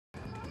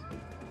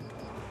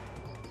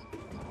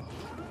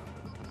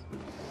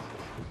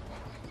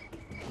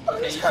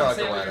Okay, it's you kind can of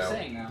say like what the you're rhino.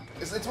 saying now.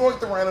 It's more like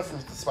the rhino from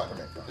the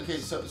Spider-Man comics. Okay,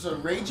 so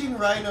raging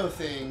rhino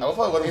thing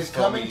is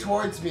throw coming me.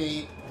 towards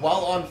me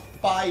while on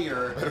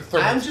fire.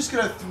 Throw I'm me. just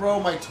gonna throw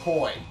my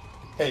toy.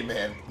 Hey,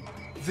 man.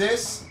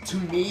 This, to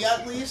me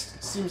at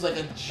least, seems like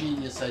a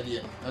genius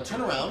idea. Now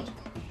turn around,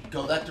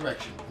 go that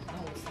direction.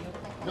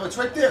 No, it's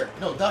right there.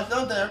 No, not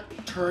there.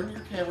 Turn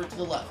your camera to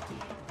the left.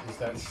 Is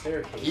that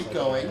staircase? Keep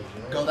going.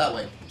 Go that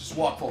way. Just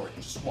walk forward.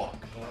 Just walk.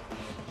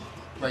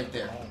 Right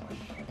there.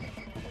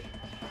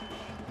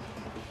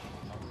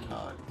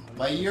 God.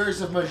 My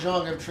years of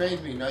mahjong have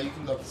trained me. Now you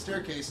can go up the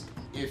staircase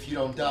if you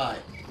don't die.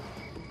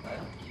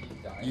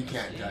 You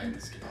can't die in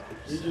this game.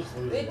 You just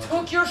lose They a bunch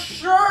took your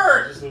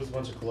shirt! You just lose a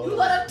bunch of clothes. You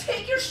let them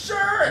take your I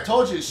shirt!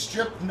 told you,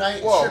 strip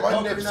night. Whoa, strip my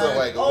poker nips night. are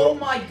like a Oh little...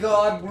 my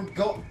god, we're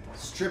go.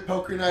 Strip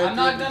poker night. I'm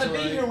not gonna be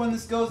here when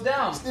this goes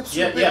down. Nips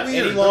Yeah, are a bit yeah,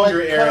 weird. any They're longer,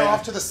 like cut Aaron.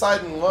 off to the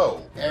side and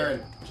low.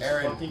 Aaron.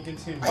 Fucking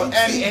continue. I And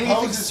see he anything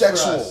poses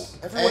sexual. for us.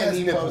 Everyone and has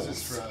he nipples.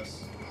 poses for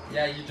us.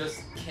 Yeah, you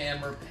just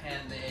camera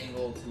pan the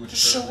angle to a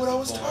Just show what I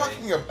was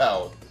talking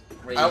about.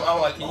 Great. I'm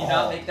like, can you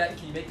not make that?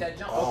 Can you make that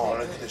jump? Oh,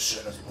 Okay, look at this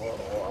shit as well.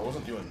 Oh, I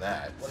wasn't doing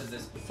that. what is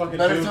this? Fucking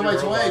Better Doom throw the my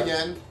toy robot.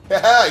 again.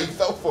 Haha, you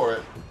fell for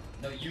it.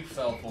 No, you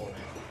fell for it.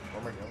 Oh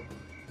my god.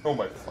 Oh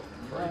my fucking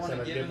You Christ. don't want to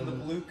I've give him the given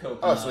them- blue coconut.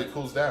 Oh, so he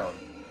cools down.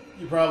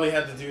 You probably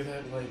had to do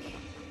that, like,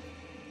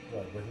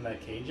 what, within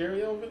that cage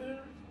area over there?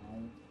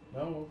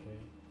 No, okay.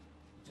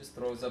 Just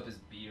throws up his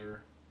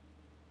beer.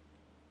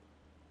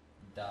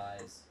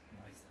 Dies.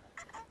 No, he's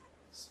not.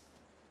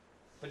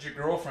 But your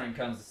girlfriend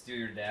comes to steal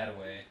your dad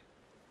away.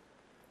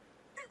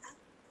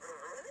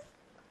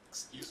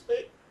 Excuse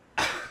me?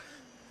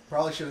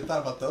 Probably should have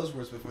thought about those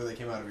words before they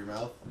came out of your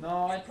mouth.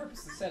 No, I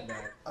purposely said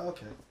that.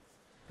 Okay.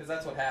 Because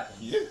that's what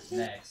happens Yeah.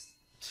 next.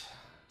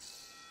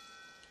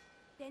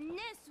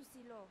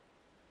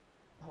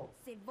 Oh.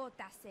 Do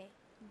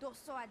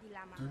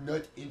Do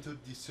not enter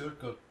the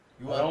circle.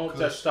 You Don't are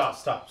just stop.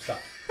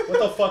 What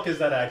the fuck is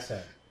that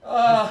accent?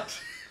 Luckily,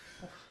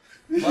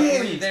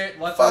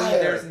 Fire,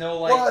 there's no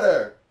like.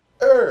 water,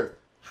 earth,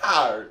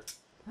 heart.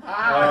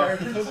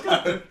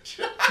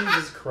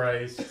 Jesus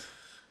Christ.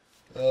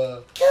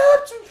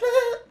 Captain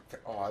Planet.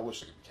 Oh, I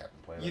wish I could be Captain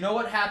Planet. You know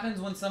what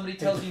happens when somebody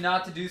tells you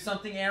not to do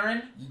something,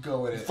 Aaron? You go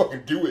with You it.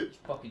 fucking do it.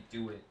 Fucking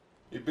do it.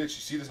 Hey, bitch, you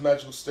see this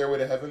magical stairway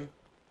to heaven?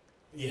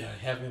 Yeah,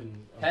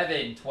 heaven.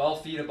 Heaven,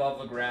 12 feet above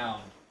the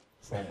ground.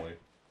 If only.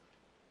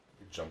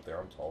 You jump there,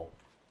 I'm tall.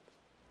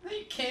 No,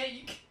 you can't.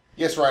 You can't.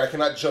 Yes, right, I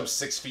cannot jump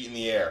 6 feet in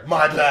the air.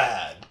 My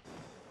bad.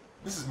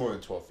 This is more than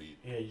 12 feet.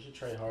 Yeah, you should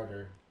try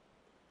harder.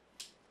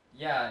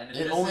 Yeah, and if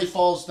It this only is,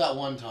 falls that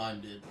one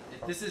time, dude.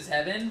 if this is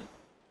heaven,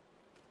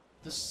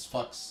 This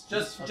fucks.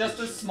 just this just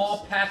fucking a shit.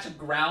 small patch of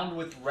ground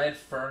with red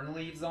fern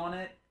leaves on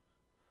it.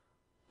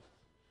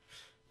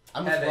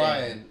 I'm with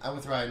heaven.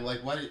 Ryan. Like,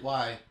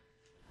 why?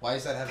 Why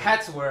is that heaven?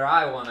 That's where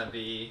I want to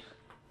be.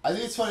 I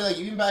think it's funny, like,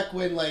 even back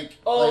when, like,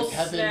 Oh,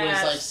 heaven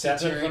snap. was, like,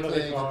 Step in front of the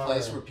satirically a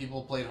place car. where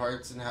people played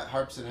harps and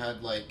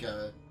had, like,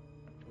 Whoa,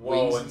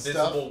 wings and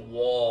stuff, invisible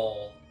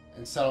wall.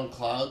 and sat on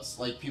clouds,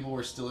 like, people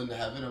were still into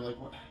heaven. I'm like,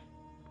 what?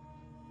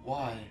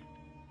 Why?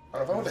 I don't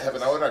know, if I went to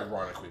heaven, I would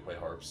ironically play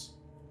harps.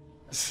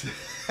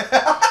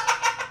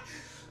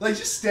 Like,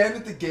 just stand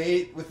at the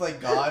gate with, like,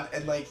 God,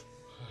 and, like,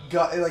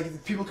 God, and,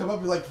 like, people come up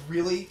and, like,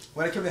 really?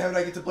 When I come to heaven,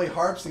 I get to play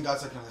harps, and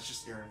God's like, no, that's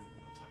just Aaron.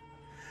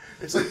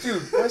 It's like,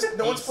 dude,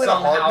 no one's He played a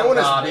harp. somehow No one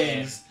got has in.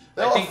 wings.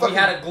 They I all think fucking, we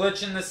had a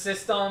glitch in the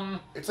system.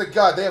 It's like,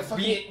 God, they have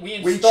fucking... We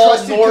We installed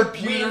trusted we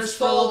computers for a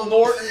installed little-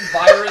 Norton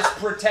Virus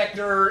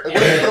Protector, and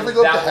What if we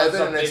go up to that was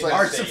heaven a and it's big like-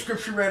 Our mistake.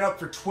 subscription ran up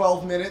for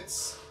 12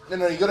 minutes.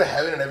 No, you go to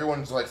heaven and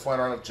everyone's like flying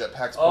around with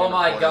jetpacks. Oh playing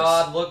my recordings.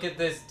 God! Look at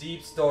this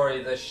deep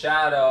story. The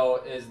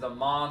shadow is the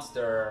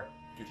monster,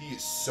 Dude, he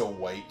is so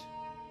white.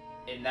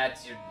 and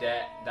that's your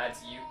dad.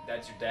 That's you.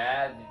 That's your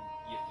dad. And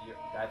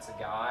that's a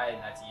guy,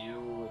 and that's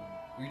you.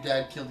 And Your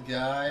dad killed a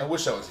guy. I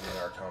wish I was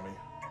in our Tommy.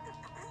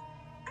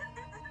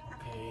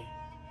 Okay.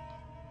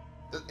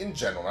 In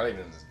general, not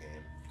even in this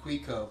game.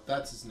 Quico,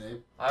 that's his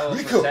name. I will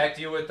Rico. protect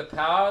you with the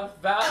power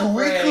of valor.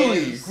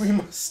 Quickly! We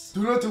must...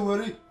 Do not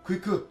worry,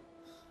 Quico.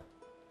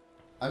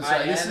 I'm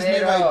sorry, I this am is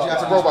made a by robot.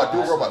 Japanese. It's a robot. Do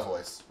a person. robot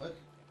voice. What?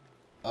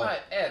 Oh. I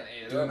am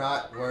a Do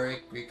robot. not worry,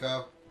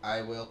 Quico.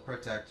 I will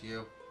protect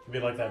you. Could be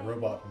like that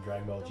robot from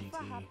Dragon Ball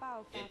GT.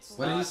 It's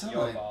What did he not sound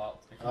your like?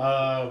 fault.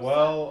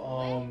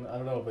 Well, I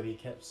don't know, but he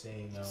kept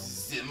saying,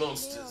 The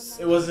monsters.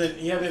 it wasn't,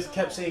 he either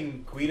kept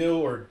saying Guido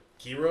or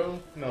Giro?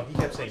 No, he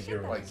kept saying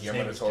Giro. Like His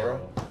Guillermo name is del Toro?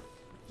 Giro.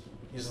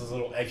 He's this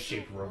little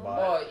egg-shaped robot.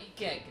 Oh, you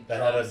can't control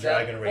That had a himself.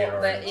 dragon radar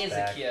Well, that on his is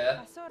back. a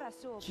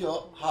cure.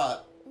 Kyo,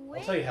 hot.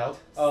 I'll tell you how.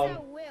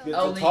 To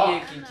Only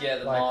talk, you can cure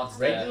the like,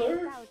 monster.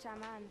 regular?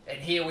 And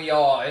here we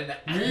are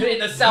in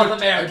the South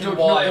American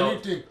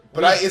wild.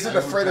 But I isn't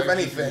afraid of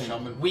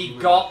anything. We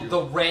got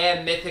the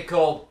rare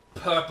mythical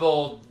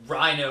purple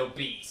rhino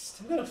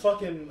beast. I'm gonna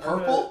fucking...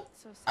 Purple?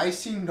 I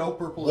see no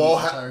purple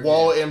in this entire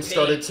Wall game. M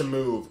started to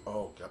move.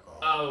 Oh, God.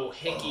 Oh,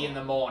 hickey in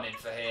the morning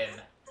for him.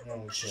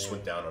 She just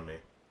went down on me.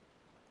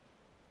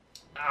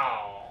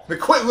 Oh. The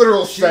quite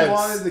literal She sense.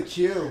 wanted the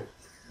Q.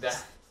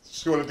 That-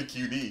 She wanted the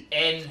QD.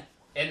 N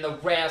And the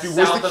rare Dude,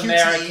 where's the South QTE?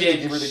 American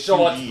Give her the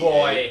short QTE,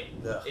 boy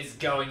Ugh. is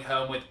going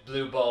home with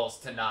blue balls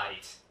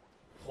tonight.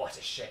 What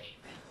a shame.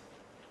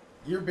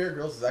 Your Bear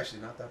Grylls is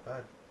actually not that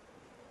bad.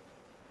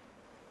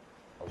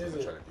 I was Is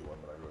gonna it? try to do one,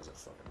 but I realized I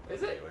fucking.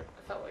 Is it? Anyway.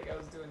 I felt like I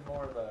was doing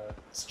more of a...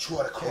 Let's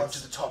try to climb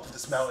to the top of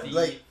this mountain. Steve.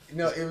 Like,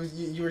 no, it was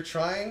you were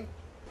trying,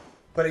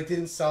 but it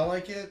didn't sound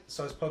like it,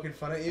 so I was poking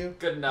fun at you.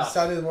 Good It enough.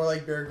 sounded more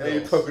like Bear Hey, you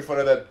Grylls. poking fun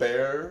of that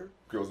Bear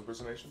Grylls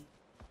impersonation?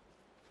 I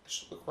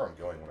should look where I'm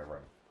going when I run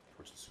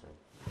towards the screen.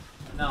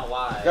 No,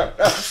 why?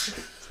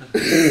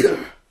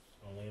 Yeah.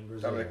 Only in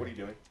Brazil. Dominic, what are you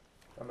doing?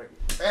 I'm like,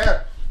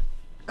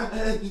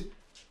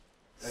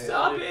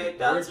 Stop it!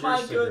 That's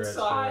my good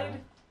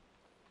side.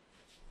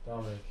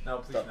 Dominic. No,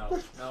 please Stop. no.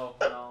 No,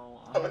 no.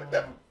 I don't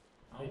want.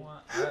 I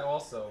want. I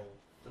also.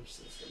 I'm just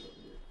gonna stand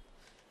over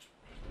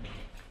here.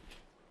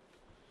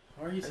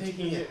 Why are you I'm taking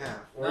taking it? a half.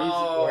 Why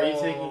are you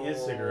taking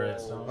his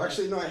cigarettes, No. Dominic?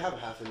 Actually, no, I have a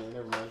half in there.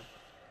 Never mind.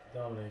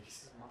 Dominic.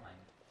 This is mine.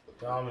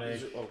 Dominic.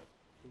 These are- oh,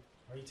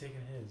 Why are you taking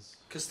his?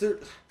 because they're.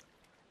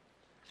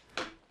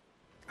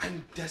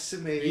 I'm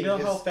decimating. You know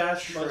how his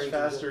much shrinkable-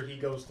 faster he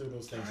goes through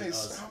those things than guys,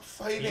 us. stop He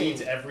fighting.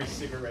 needs every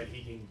cigarette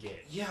he can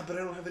get. Yeah, but I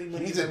don't have any He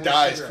money. needs buy to more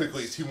die as cigarettes.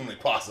 quickly as humanly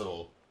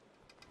possible.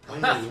 I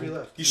only have 3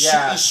 left. He's,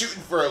 Yeah. he's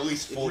shooting for at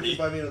least If you 40. can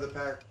buy me another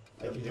pack,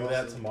 I that'd can be do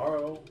that awesome.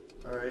 tomorrow.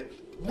 All right.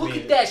 Look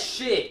mean- at that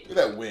shit Look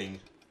at that wing.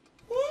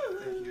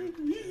 Thank you.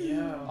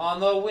 Yeah. on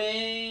the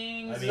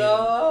wings I mean,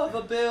 of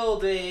a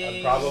building.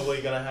 I'm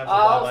probably gonna have to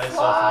I'll buy myself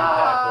a new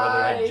pack,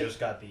 whether I fly. just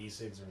got the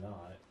e-cigs or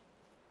not.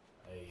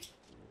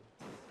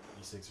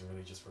 E-cigs are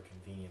really just for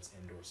convenience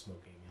indoor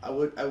smoking.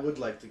 I would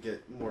like to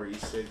get more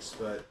e-cigs,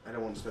 but I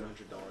don't want to spend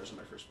 $100 on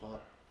my first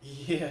pot.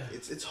 Yeah.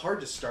 It's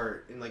hard to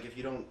start, and like if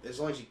you don't, as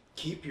long as you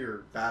keep your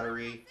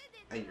battery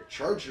and your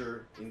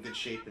charger in good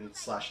shape and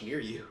slash near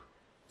you,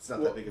 it's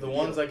not that big of a The deal.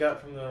 ones I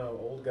got from the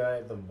old guy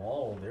at the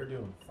mall, they're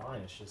doing fine.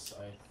 It's just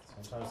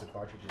sometimes the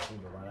cartridges seem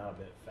to run out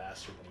a bit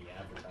faster than he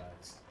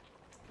advertised.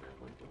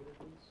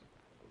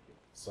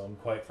 So I'm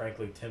quite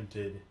frankly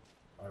tempted.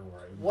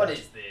 What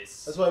is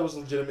this? That's why I was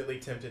legitimately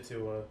tempted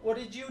to. What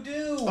did you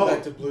do? Oh,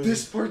 back to blue.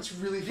 this part's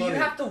really Do funny. you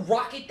have to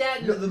rocket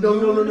that no, into the no, no,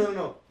 no, moon? no,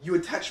 no. You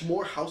attach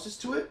more houses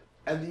to it,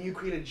 and then you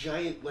create a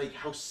giant like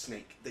house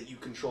snake that you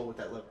control with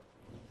that lever.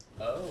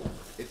 Oh.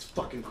 It's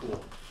fucking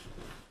cool.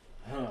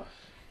 Huh.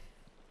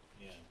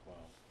 Yeah. Wow.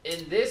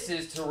 And this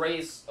is to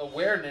raise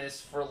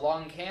awareness for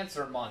Lung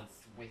Cancer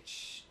Month,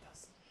 which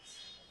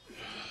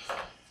doesn't.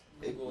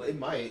 Google It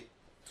might.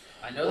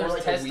 I know or there's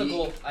like a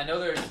testicle. week. I know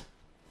there's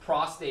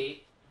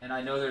prostate, and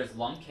I know there's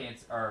lung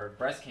cancer or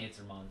breast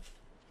cancer month,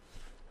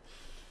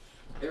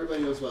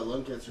 Everybody knows about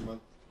lung cancer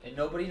month. and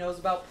nobody knows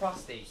about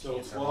prostate So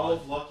cancer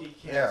 12 month. lucky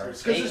Yeah.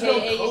 cancers. Because there's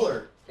AKA no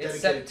color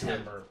It's dedicated to it.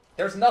 September.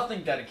 There's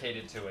nothing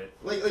dedicated to it.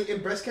 Like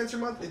in breast cancer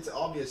month, it's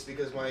obvious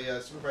because my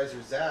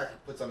supervisor Zach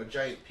puts on a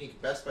giant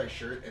pink Best Buy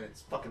shirt, and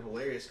it's fucking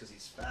hilarious because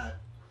he's fat.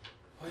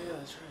 Oh yeah,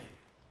 that's right.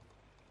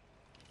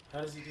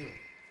 How does he do it?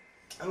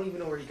 I don't even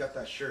know where he got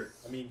that shirt.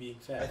 I mean, being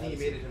fat. I think he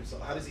made it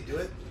himself. How does he do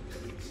it?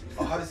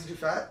 Oh, how does he do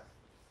fat?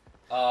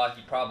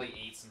 He probably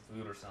ate some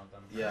food or something.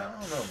 Yeah.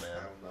 I don't know, I man.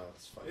 don't know.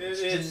 It's funny.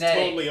 It's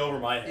Genetic. totally over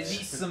my head. Is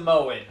he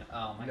Samoan?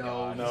 Oh my No,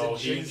 god. No,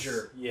 He's a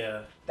ginger.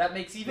 Yeah. That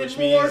makes even Which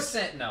more means-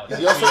 sense. No. Is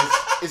he also,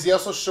 is he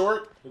also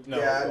short? No.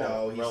 yeah,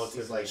 well, no, he's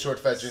relatively. like Short,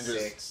 fat gingers.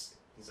 6.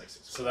 He's like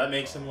 6. So that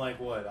makes him like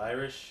what?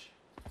 Irish?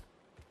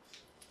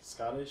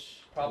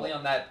 Scottish? Probably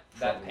on that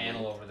Probably.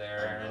 panel over I there,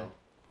 don't Aaron. know.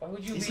 Why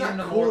would you He's be not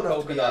into cool more enough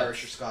to be coconuts?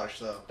 Irish or Scottish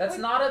though. That's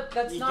not a.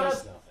 That's He not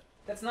does a. nothing.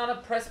 That's not a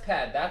press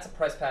pad. That's a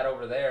press pad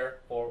over there,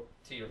 or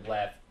to your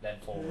left, then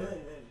forward.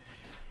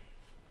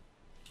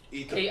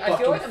 Eat the Okay, fucking I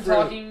feel like I'm fruit.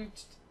 talking.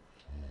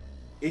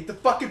 Eat the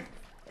fucking.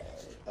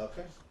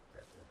 Okay.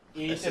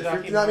 Eat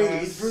Fruit not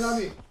me. Eat fruit not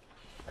me.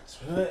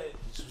 It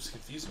just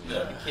confusing me.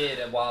 The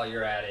kid while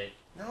you're at it.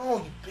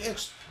 No, you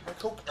bitch. My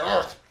coke.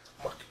 Ugh.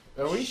 Fuck.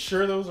 Are we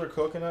sure those are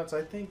coconuts?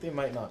 I think they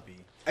might not be.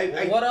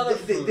 Well, what other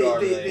fruit are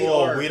they? Well,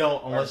 are. we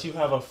don't unless you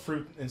have a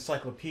fruit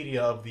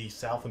encyclopedia of the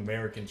South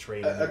American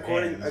trade. in your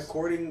hands.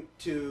 According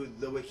to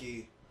the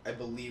wiki, I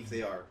believe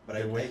they are, but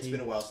The it's wiki?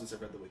 been a while since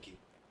I've read the wiki.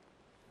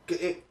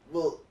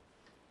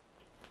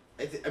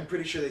 I'm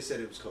pretty sure they said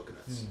it was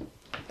coconuts,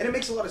 and it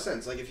makes a lot of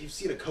sense. Like if you've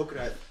seen a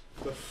coconut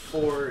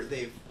before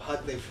they've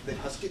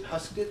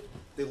husked it,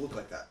 they look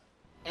like that.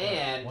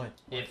 And What?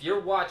 if you're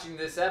watching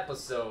this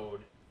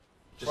episode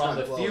Just from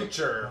not the glowing.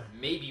 future,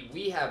 maybe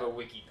we have a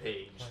wiki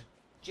page.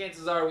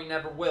 Chances are we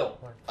never will.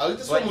 I like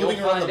this But one you'll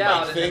moving around the find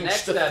out mic in the thing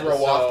just next to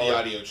throw off the episode.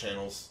 audio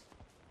channels.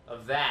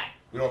 Of that.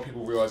 We don't want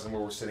people realizing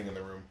where we're sitting in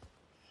the room.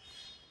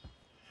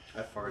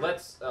 I farted.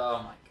 Let's. Oh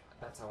my god,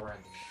 that's how we're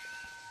ending it.